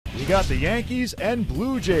We got the Yankees and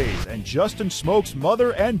Blue Jays, and Justin Smoke's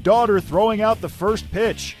mother and daughter throwing out the first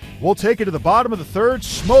pitch. We'll take it to the bottom of the third.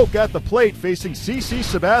 Smoke at the plate facing CC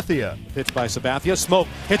Sabathia. Pitch by Sabathia. Smoke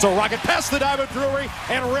hits a rocket past the Diamond Brewery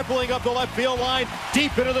and rippling up the left field line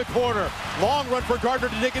deep into the corner. Long run for Gardner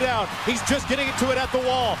to dig it out. He's just getting into it at the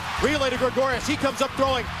wall. Relay to Gregorius. He comes up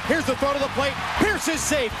throwing. Here's the throw to the plate. Pierce is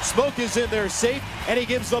safe. Smoke is in there safe, and he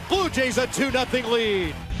gives the Blue Jays a 2-0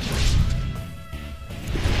 lead.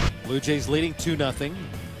 Blue Jays leading 2-0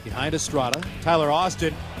 behind Estrada. Tyler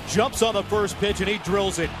Austin jumps on the first pitch and he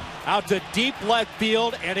drills it out to deep left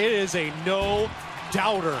field, and it is a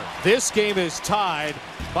no-doubter. This game is tied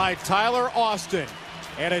by Tyler Austin,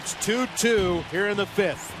 and it's 2-2 here in the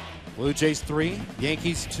fifth. Blue Jays 3,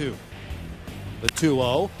 Yankees 2. The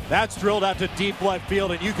 2-0. That's drilled out to deep left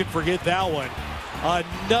field, and you can forget that one.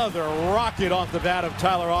 Another rocket off the bat of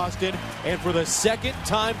Tyler Austin, and for the second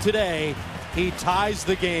time today, he ties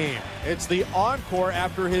the game. It's the encore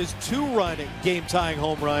after his 2-run game-tying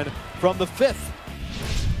home run from the fifth.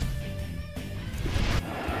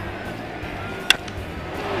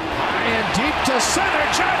 High and deep to center.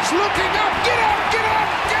 Judge looking up. Get up, get up,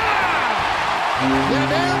 get up!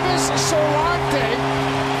 Yangervis Solarte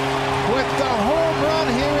with the home run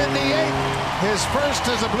here in the eighth. His first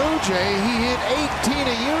as a Blue Jay. He hit 18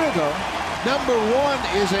 a year ago. Number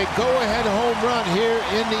 1 is a go-ahead home run here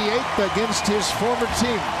in the eighth against his former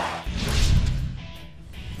team.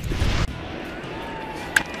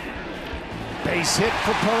 Base hit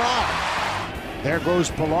for Pilar. There goes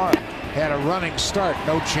Pilar. Had a running start.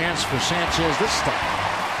 No chance for Sanchez this time.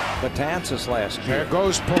 Betances last year. There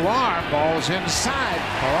goes Pilar. Ball's inside.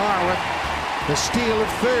 Pilar with the steal of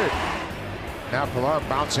third. Now Pilar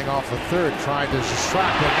bouncing off of third, trying to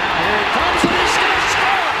strike it. Now here it comes, and he's going to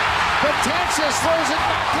score! Betances throws it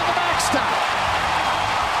back to the backstop.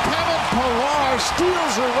 Kevin Pilar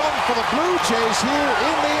steals a run for the Blue Jays here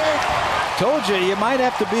in the eighth. Told you, you might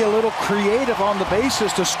have to be a little creative on the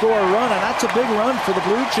bases to score a run, and that's a big run for the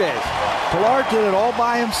Blue Jays. Pilar did it all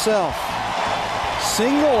by himself.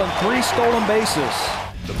 Single and 3 stolen bases.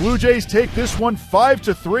 The Blue Jays take this one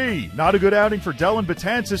 5-3. Not a good outing for Dellin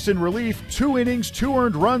Betances in relief. 2 innings, 2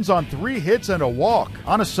 earned runs on 3 hits and a walk.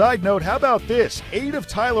 On a side note, how about this? 8 of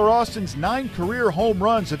Tyler Austin's 9 career home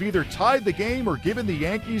runs have either tied the game or given the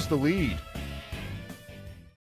Yankees the lead.